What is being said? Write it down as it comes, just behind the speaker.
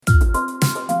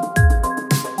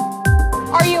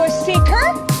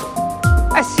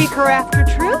seeker after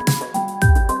truth?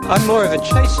 I'm more of a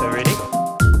chaser, really.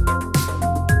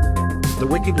 The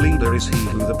wicked leader is he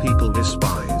who the people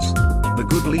despise. The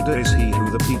good leader is he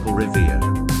who the people revere.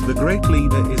 The great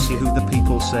leader is he who the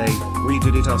people say, we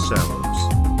did it ourselves.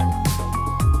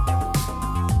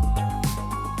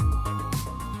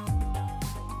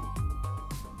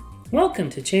 Welcome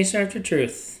to Chase After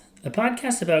Truth, a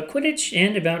podcast about Quidditch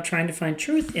and about trying to find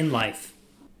truth in life.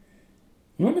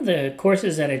 One of the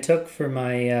courses that I took for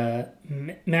my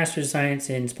Master's of Science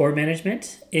in Sport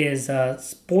Management is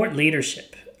sport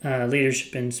leadership.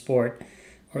 Leadership in sport,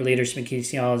 or leadership in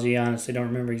kinesiology, honestly don't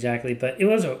remember exactly, but it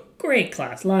was a great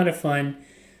class, a lot of fun.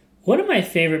 One of my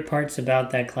favorite parts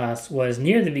about that class was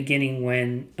near the beginning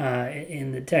when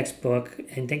in the textbook,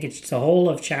 I think it's the whole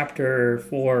of chapter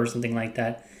 4 or something like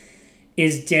that,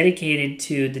 is dedicated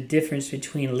to the difference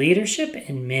between leadership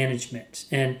and management.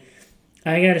 And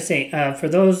I gotta say, for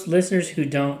those listeners who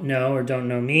don't know or don't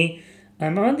know me,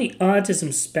 I'm on the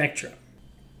autism spectrum.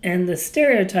 And the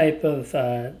stereotype of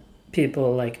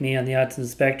people like me on the autism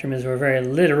spectrum is we're very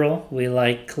literal. We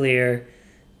like clear,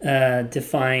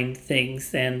 defined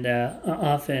things. And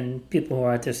often people who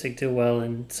are autistic do well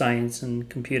in science and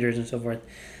computers and so forth.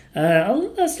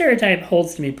 A stereotype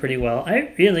holds to me pretty well.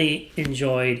 I really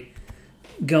enjoyed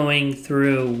going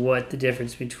through what the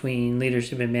difference between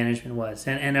leadership and management was.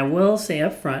 And I will say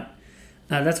up front,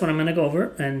 that's what I'm going to go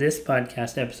over in this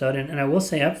podcast episode. And I will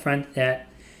say up front that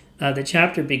the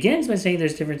chapter begins by saying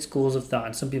there's different schools of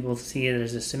thought. Some people see it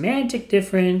as a semantic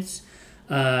difference,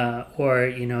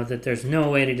 or, that there's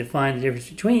no way to define the difference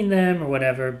between them or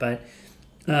whatever. But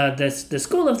the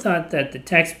school of thought that the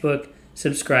textbook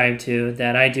subscribed to,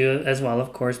 that I do as well,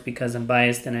 of course, because I'm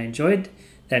biased and I enjoyed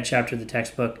that chapter of the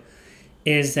textbook,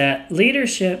 is that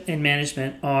leadership and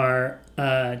management are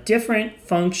different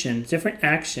functions, different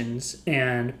actions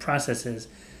and processes.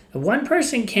 One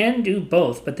person can do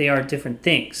both, but they are different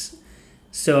things.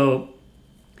 So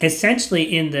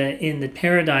essentially in the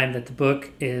paradigm that the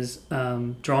book is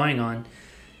drawing on,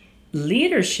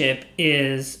 leadership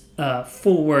is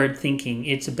forward thinking.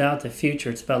 It's about the future.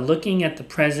 It's about looking at the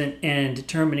present and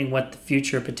determining what the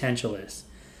future potential is.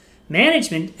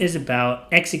 Management is about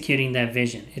executing that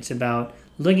vision. It's about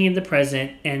looking at the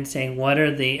present and saying what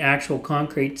are the actual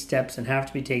concrete steps that have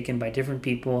to be taken by different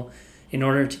people in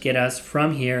order to get us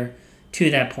from here to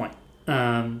that point.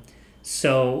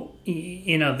 So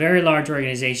in a very large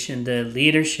organization, the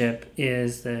leadership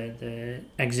is the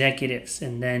executives,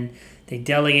 and then they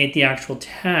delegate the actual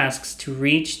tasks to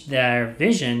reach their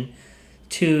vision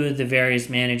to the various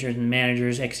managers, and the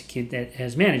managers execute that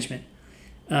as management.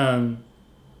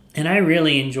 And I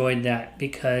really enjoyed that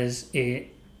because it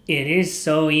is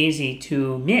so easy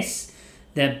to miss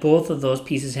that both of those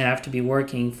pieces have to be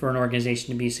working for an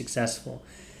organization to be successful.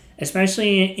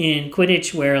 Especially in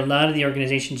Quidditch, where a lot of the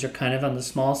organizations are kind of on the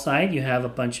small side. You have a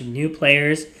bunch of new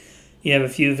players. You have a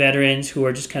few veterans who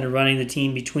are just kind of running the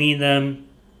team between them.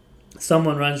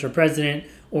 Someone runs for president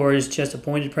or is just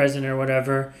appointed president or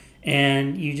whatever,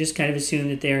 and you just kind of assume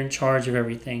that they're in charge of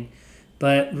everything.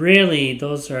 But really,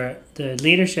 those are the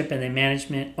leadership and the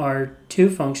management are two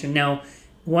functions. Now,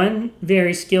 one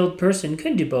very skilled person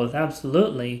could do both,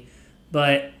 absolutely.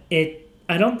 But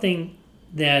I don't think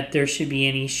that there should be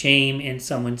any shame in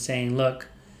someone saying, look,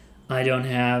 I don't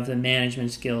have the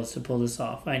management skills to pull this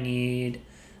off. I need,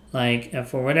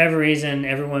 for whatever reason,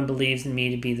 everyone believes in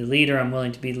me to be the leader. I'm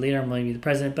willing to be the leader. I'm willing to be the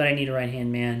president. But I need a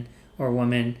right-hand man or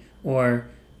woman or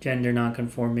gender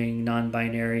non-conforming,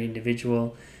 non-binary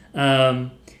individual.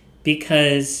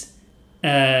 Because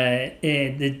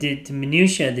the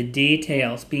minutiae, the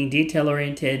details, being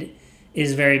detail-oriented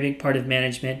is a very big part of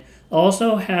management.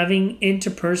 Also, having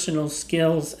interpersonal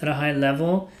skills at a high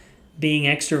level, being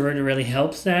extroverted really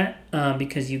helps that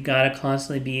because you've got to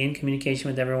constantly be in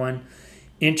communication with everyone.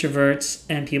 Introverts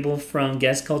and people from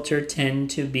guest culture tend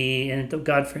to be, and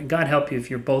God help you if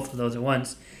you're both of those at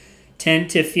once, tend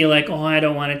to feel like, I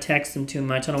don't want to text them too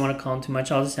much. I don't want to call them too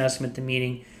much. I'll just ask them at the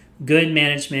meeting. Good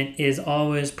management is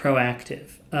always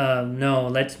proactive. No,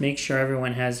 let's make sure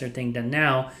everyone has their thing done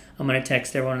now. I'm going to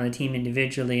text everyone on the team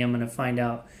individually. I'm going to find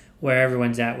out where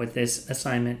everyone's at with this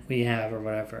assignment we have or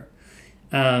whatever.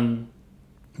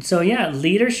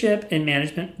 Leadership and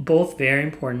management, both very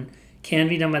important, can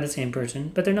be done by the same person,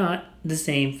 but they're not the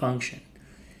same function.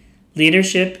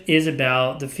 Leadership is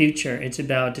about the future. It's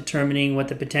about determining what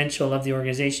the potential of the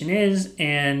organization is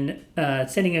and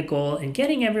setting a goal and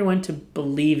getting everyone to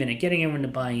believe in it, getting everyone to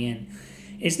buy in.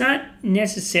 It's not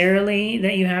necessarily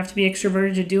that you have to be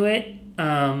extroverted to do it,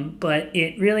 but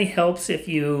it really helps if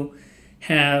you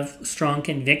have strong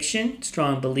conviction,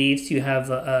 strong beliefs. You have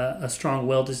a strong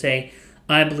will to say,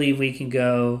 I believe we can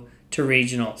go to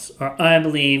regionals, or I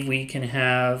believe we can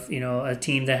have, a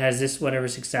team that has this whatever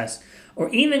success, or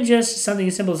even just something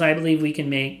as simple as I believe we can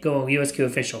go USQ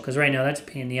official, because right now that's a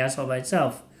pain in the ass all by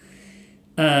itself.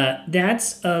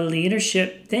 That's a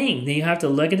leadership thing. You have to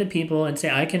look at the people and say,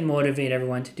 I can motivate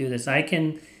everyone to do this.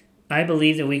 I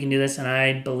believe that we can do this, and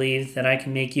I believe that I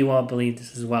can make you all believe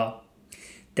this as well.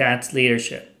 That's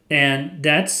leadership. And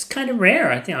that's kind of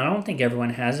rare. I don't think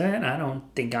everyone has that. I don't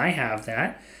think I have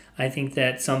that. I think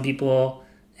that some people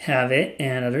have it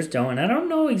and others don't. And I don't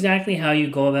know exactly how you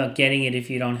go about getting it if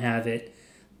you don't have it.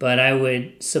 But I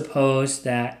would suppose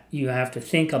that you have to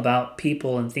think about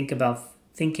people and think about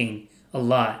thinking a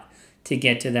lot to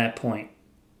get to that point.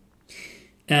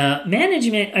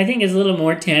 Management, I think, is a little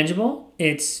more tangible.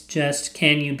 It's just,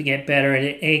 can you get better at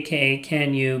it? AKA,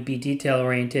 can you be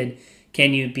detail-oriented?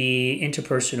 Can you be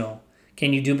interpersonal?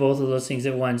 Can you do both of those things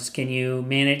at once? Can you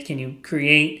manage? Can you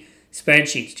create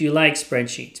spreadsheets? Do you like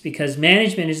spreadsheets? Because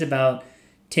management is about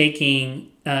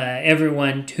taking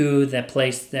everyone to the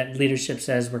place that leadership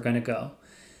says we're going to go.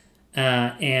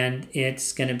 And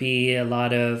it's going to be a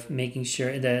lot of making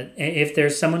sure that if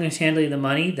there's someone who's handling the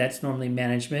money, that's normally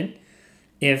management.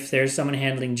 If there's someone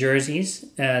handling jerseys,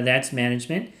 that's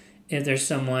management. If there's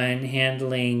someone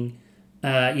handling,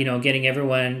 getting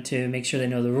everyone to make sure they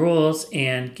know the rules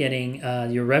and getting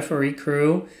your referee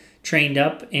crew trained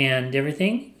up and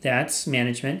everything, that's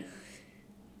management.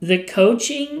 The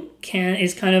coaching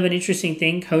is kind of an interesting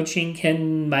thing.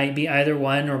 Coaching might be either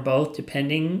one or both,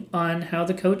 depending on how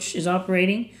the coach is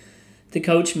operating. The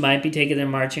coach might be taking their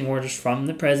marching orders from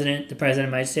the president. The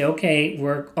president might say, okay,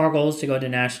 our goal is to go to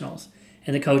nationals.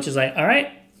 And the coach is like, all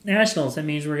right, nationals. That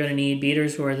means we're going to need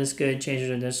beaters who are this good, chasers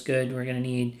who are this good. We're going to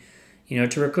need,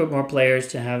 to recruit more players,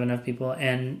 to have enough people,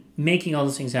 and making all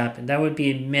those things happen. That would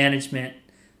be management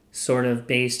sort of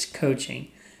based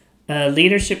coaching.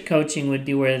 Leadership coaching would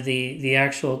be where the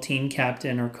actual team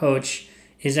captain or coach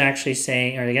is actually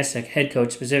saying, or I guess the head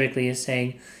coach specifically is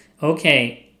saying,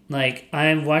 okay,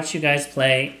 I've watched you guys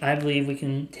play. I believe we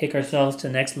can take ourselves to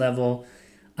the next level.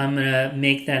 I'm going to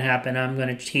make that happen. I'm going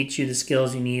to teach you the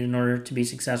skills you need in order to be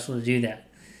successful to do that.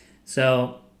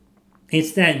 So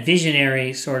it's that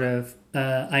visionary sort of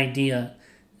idea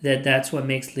that's what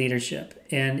makes leadership.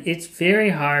 And it's very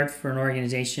hard for an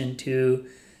organization to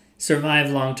survive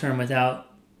long-term without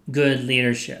good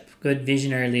leadership, good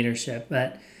visionary leadership.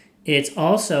 But it's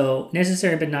also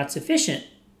necessary but not sufficient,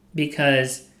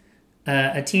 because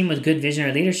a team with good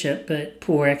visionary leadership but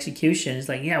poor execution is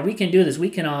like, yeah, we can do this.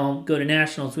 We can all go to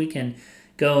nationals. We can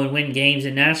go and win games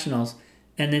at nationals.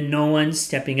 And then no one's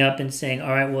stepping up and saying,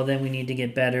 all right, well, then we need to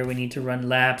get better. We need to run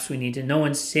laps. No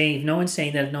one's saying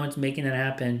that, no one's making that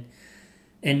happen.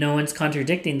 And no one's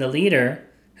contradicting the leader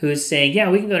who's saying, yeah,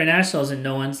 we can go to nationals. And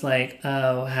no one's like,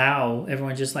 oh, how?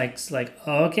 Everyone just like,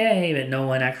 okay. But no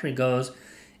one actually goes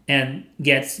and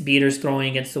gets beaters throwing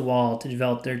against the wall to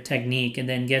develop their technique, and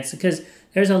then because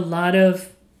there's a lot of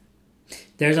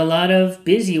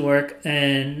busy work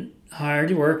and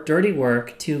hard work, dirty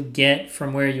work to get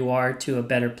from where you are to a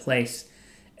better place.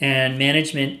 And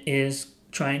management is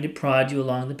trying to prod you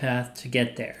along the path to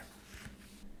get there.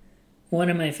 One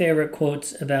of my favorite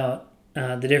quotes about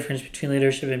the difference between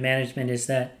leadership and management is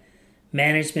that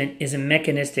management is a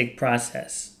mechanistic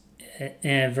process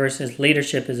versus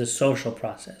leadership is a social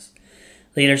process.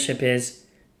 Leadership is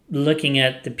looking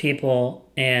at the people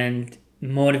and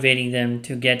motivating them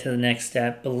to get to the next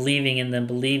step, believing in them,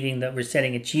 believing that we're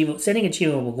setting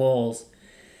achievable goals.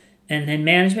 And then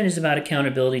management is about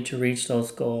accountability to reach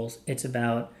those goals. It's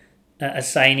about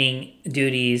assigning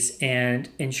duties and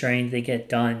ensuring they get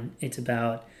done. It's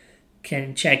about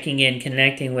checking in,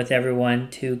 connecting with everyone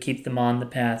to keep them on the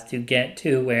path to get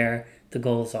to where the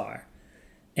goals are.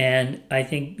 And I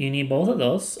think you need both of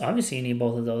those. Obviously, you need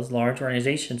both of those. Large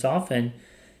organizations, often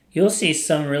you'll see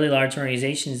some really large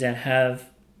organizations that have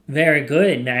very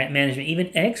good management, even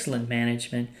excellent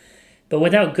management. But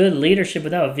without good leadership,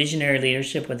 without visionary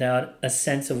leadership, without a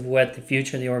sense of what the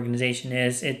future of the organization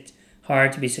is, it's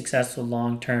hard to be successful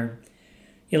long term.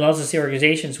 You'll also see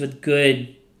organizations with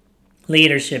good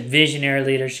leadership, visionary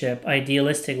leadership,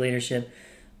 idealistic leadership,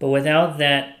 but without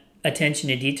that attention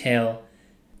to detail,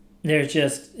 there's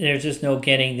just no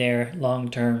getting there long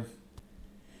term.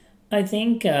 I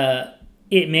think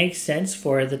it makes sense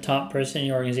for the top person in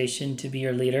your organization to be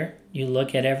your leader. You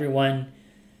look at everyone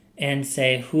and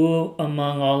say, who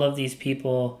among all of these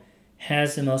people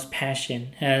has the most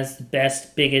passion, has the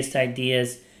best, biggest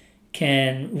ideas?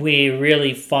 Can we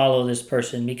really follow this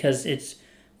person? Because it's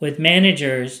with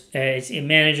managers, it's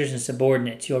managers and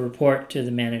subordinates. You'll report to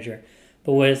the manager.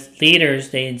 But with leaders,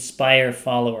 they inspire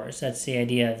followers. That's the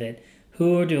idea of it.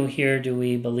 who do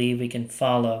we believe we can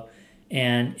follow?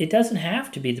 And it doesn't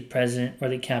have to be the president or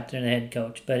the captain or the head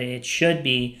coach, but it should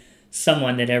be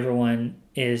someone that everyone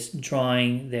is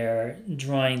drawing their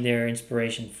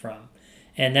inspiration from.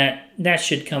 And that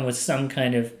should come with some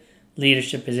kind of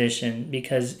leadership position,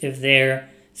 because if they're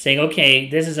saying, okay,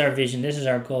 this is our vision, this is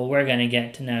our goal, we're going to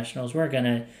get to nationals, we're going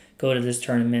to go to this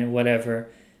tournament, whatever,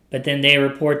 but then they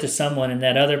report to someone and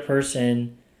that other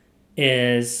person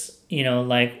is,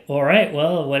 like, all right,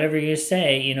 well, whatever you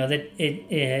say, that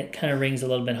it kind of rings a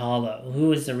little bit hollow.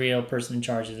 Who is the real person in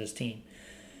charge of this team?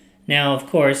 Now, of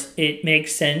course, it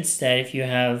makes sense that if you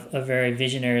have a very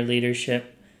visionary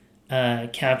leadership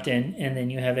captain and then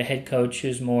you have a head coach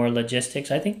who's more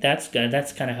logistics, I think that's good.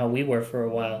 That's kind of how we were for a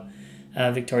while.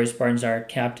 Victoria Spartans, our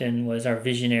captain, was our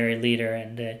visionary leader,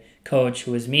 and the coach,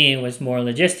 who was me, was more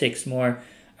logistics, more,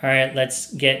 all right,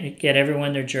 let's get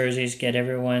everyone their jerseys, get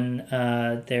everyone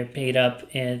they're paid up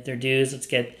and their dues, let's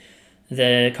get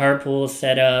the carpool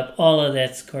set up, all of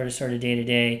that's sort of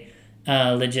day-to-day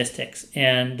logistics.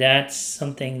 And that's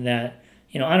something that,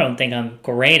 I don't think I'm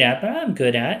great at, but I'm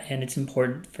good at, and it's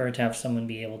important to have someone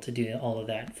be able to do all of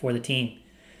that for the team.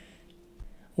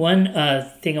 One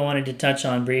thing I wanted to touch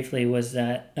on briefly was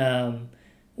that,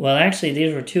 actually,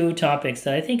 these were two topics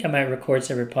that I think I might record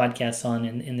separate podcasts on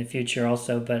in the future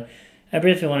also, but I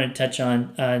briefly wanted to touch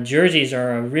on jerseys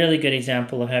are a really good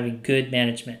example of having good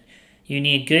management. You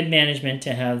need good management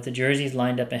to have the jerseys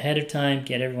lined up ahead of time,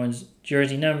 get everyone's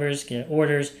jersey numbers, get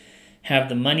orders, have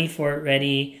the money for it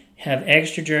ready, have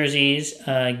extra jerseys,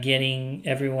 getting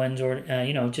everyone's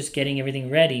order, just getting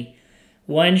everything ready.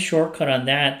 One shortcut on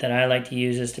that I like to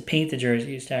use is to paint the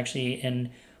jerseys. And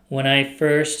when I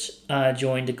first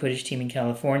joined the Quidditch team in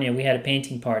California, we had a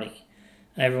painting party.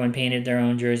 Everyone painted their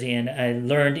own jersey, and I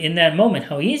learned in that moment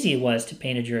how easy it was to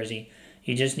paint a jersey.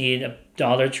 You just need a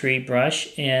Dollar Tree brush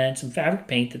and some fabric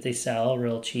paint that they sell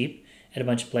real cheap at a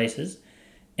bunch of places.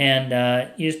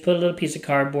 And you just put a little piece of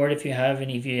cardboard if you have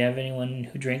anyone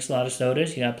who drinks a lot of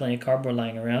sodas, you got plenty of cardboard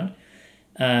lying around.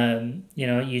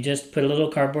 You just put a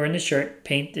little cardboard in the shirt,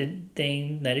 paint the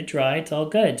thing, let it dry, it's all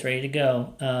good, it's ready to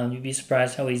go. You'd be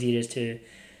surprised how easy it is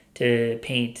to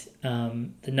paint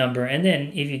the number. And then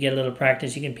if you get a little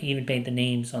practice, you can even paint the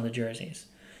names on the jerseys,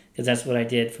 because that's what I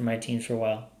did for my teams for a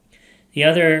while. The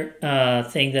other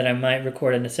thing that I might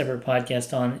record in a separate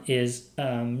podcast on is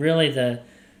really the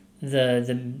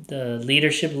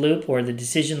leadership loop, or the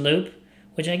decision loop,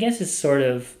 which I guess is sort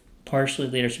of partially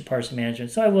leadership, partially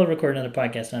management. So I will record another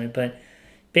podcast on it. But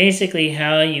basically,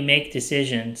 how you make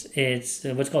decisions, it's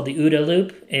what's called the OODA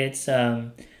loop. It's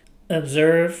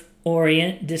observe,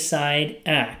 orient, decide,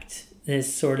 act.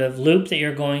 This sort of loop that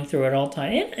you're going through at all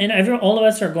times. And all of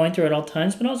us are going through at all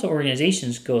times, but also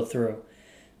organizations go through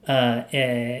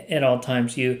at all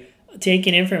times. You take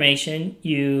in information,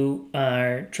 you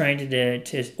are trying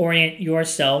to orient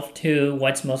yourself to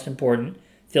what's most important,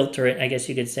 filter it, I guess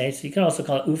you could say. So you can also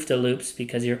call it OOFDA loops,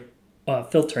 because you're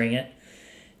filtering it,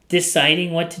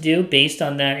 deciding what to do based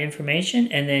on that information,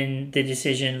 and then the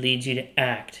decision leads you to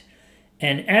act.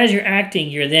 And as you're acting,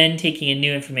 you're then taking in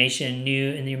new information,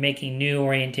 and you're making new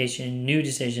orientation, new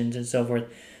decisions, and so forth.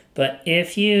 But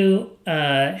if you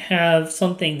have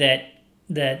something that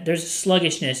there's a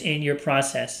sluggishness in your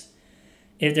process,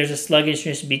 if there's a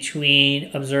sluggishness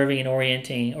between observing and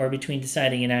orienting, or between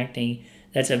deciding and acting,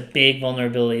 that's a big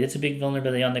vulnerability. That's a big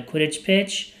vulnerability on the Quidditch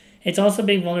pitch. It's also a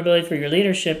big vulnerability for your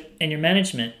leadership and your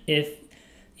management. If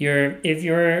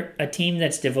you're a team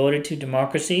that's devoted to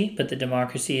democracy, but the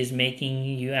democracy is making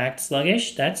you act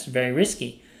sluggish, that's very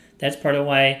risky. That's part of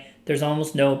why there's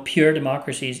almost no pure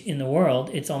democracies in the world.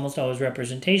 It's almost always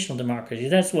representational democracy.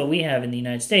 That's what we have in the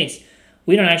United States.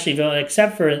 We don't actually vote,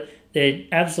 except for the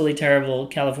absolutely terrible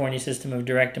California system of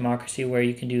direct democracy, where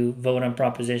you can vote on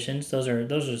propositions. Those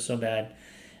are so bad.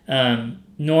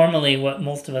 Normally, what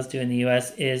most of us do in the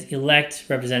U.S. is elect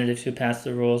representatives who pass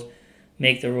the rules,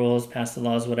 make the rules, pass the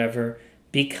laws, whatever,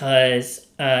 because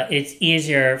it's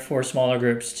easier for smaller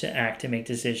groups to act, to make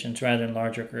decisions, rather than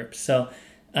larger groups. So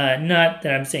not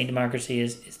that I'm saying democracy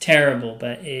is terrible,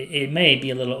 but it may be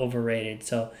a little overrated.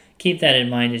 So keep that in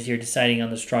mind as you're deciding on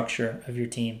the structure of your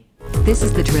team. This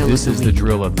is the drill. This is the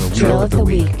drill of the week. Drill of the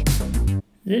week.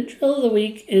 The drill of the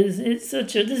week this is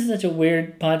such a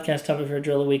weird podcast topic for a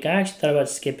drill of the week. I actually thought about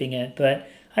skipping it, but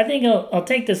I think I'll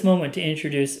take this moment to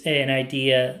introduce an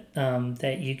idea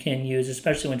that you can use,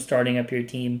 especially when starting up your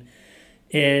team.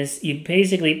 Is you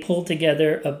basically pull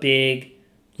together a big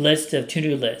list of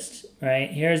to-do lists, right?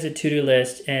 Here's a to-do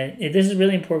list, and this is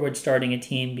really important when starting a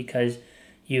team, because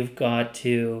you've got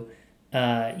to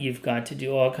You've got to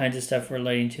do all kinds of stuff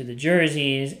relating to the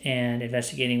jerseys and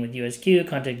investigating with USQ,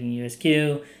 contacting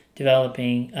USQ,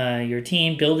 developing your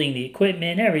team, building the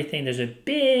equipment, everything. There's a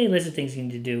big list of things you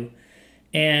need to do.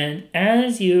 And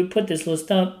as you put this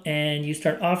list up and you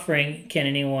start offering, can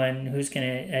anyone who's going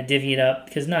to divvy it up,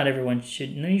 because not everyone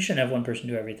you shouldn't have one person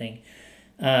do everything.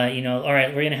 All right,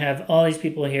 we're going to have all these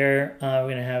people here. We're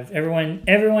going to have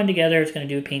everyone together. It's going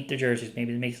to paint the jerseys.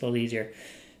 Maybe it makes it a little easier.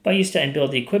 But you still, and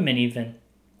build the equipment even.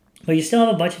 But you still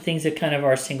have a bunch of things that kind of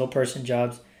are single person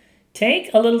jobs.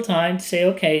 Take a little time to say,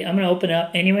 okay, I'm going to open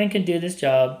up. Anyone can do this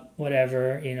job,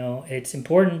 whatever. It's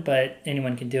important, but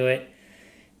anyone can do it.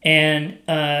 And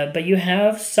but you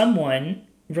have someone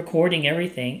recording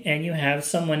everything, and you have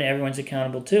someone everyone's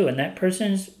accountable to, and that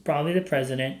person's probably the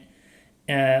president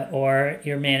or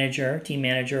your manager, team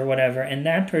manager, or whatever. And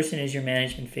that person is your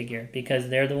management figure, because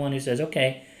they're the one who says,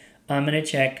 okay, I'm going to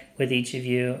check with each of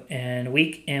you in a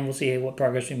week, and we'll see what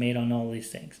progress we made on all these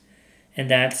things. And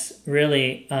that's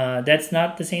really, that's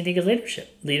not the same thing as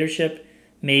leadership. Leadership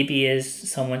maybe is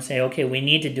someone say, okay, we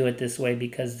need to do it this way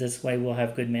because this way we'll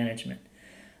have good management.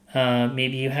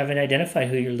 Maybe you haven't identified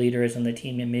who your leader is on the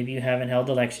team, and maybe you haven't held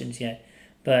elections yet.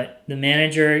 But the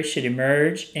manager should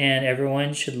emerge, and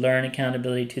everyone should learn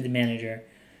accountability to the manager,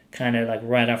 kind of like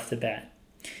right off the bat.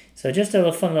 So just a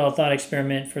little fun little thought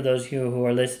experiment for those of you who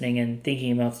are listening and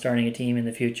thinking about starting a team in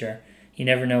the future. You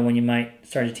never know when you might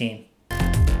start a team.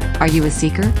 Are you a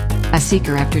seeker? A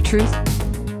seeker after truth?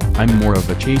 I'm more of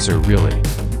a chaser, really.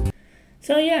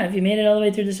 So yeah, if you made it all the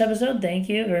way through this episode, thank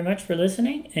you very much for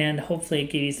listening, and hopefully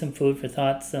it gave you some food for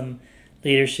thought, some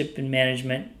leadership and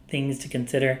management things to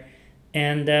consider.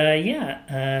 And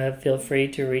feel free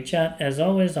to reach out. As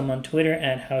always, I'm on Twitter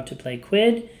at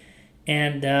HowToPlayQuid,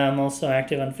 and I'm also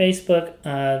active on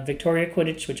Facebook. Victoria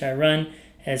Quidditch, which I run,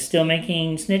 is still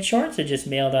making snitch shorts. I just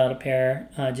mailed out a pair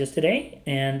just today,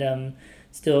 and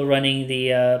still running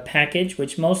the package,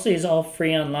 which mostly is all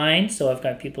free online, so I've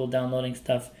got people downloading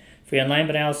stuff free online,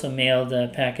 but I also mailed a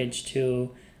package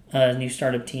to a new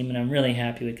startup team, and I'm really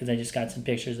happy with, because I just got some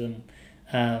pictures of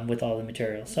them with all the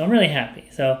materials. So I'm really happy.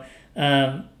 So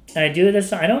I do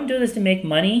this. I don't do this to make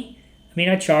money. I mean,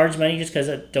 I charge money just because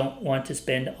I don't want to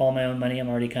spend all my own money. I'm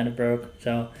already kind of broke,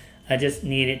 so I just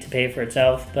need it to pay for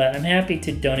itself. But I'm happy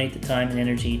to donate the time and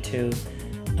energy to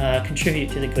contribute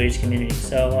to the Quidditch community.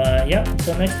 So,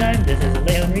 until next time, this is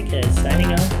Leo Enriquez signing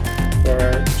off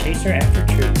for Chaser After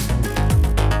Truth.